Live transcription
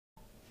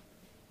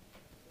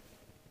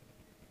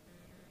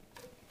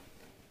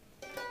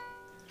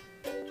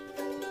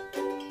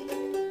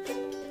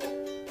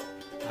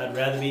I'd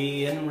rather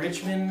be in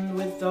Richmond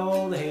with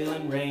all the hail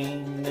and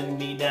rain than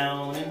be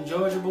down in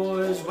Georgia,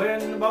 boys,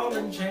 wearing the ball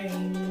and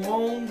chain.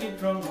 Won't get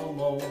drunk no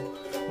more,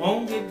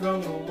 won't get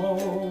drunk no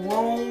more,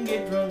 won't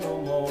get drunk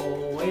no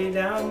more, way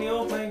down the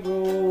old Plank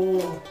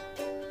Road.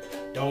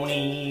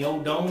 Donny,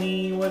 oh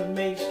Donny, what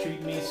makes you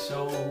treat me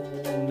so?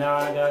 Now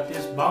I got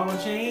this ball and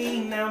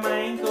chain, now my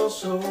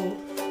ankle's sore.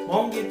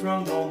 Won't get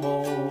drunk no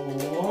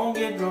more, won't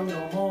get drunk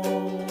no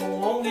more,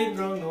 won't get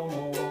drunk no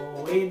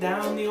more, way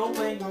down the old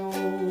Plank Road.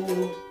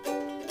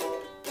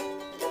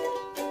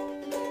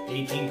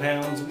 18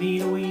 pounds of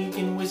meat a week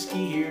and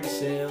whiskey here to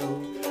sell.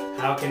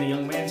 How can a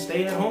young man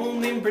stay at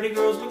home? Them pretty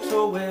girls look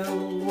so well.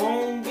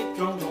 Won't get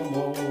drunk no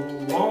more,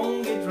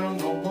 won't get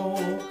drunk no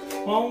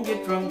more, won't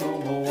get drunk no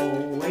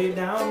more, way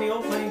down the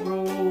old Plank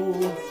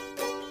Road.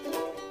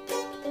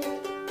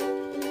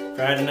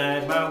 Friday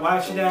night my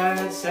wife she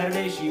died,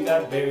 Saturday she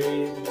got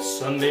buried,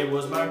 Sunday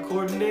was my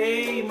courting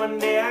day,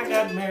 Monday I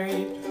got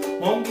married.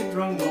 Won't get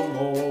drunk no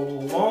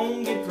more,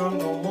 won't get drunk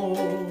no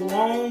more,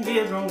 won't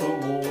get drunk no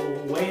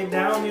more, way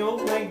down the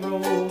old Plank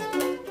Road.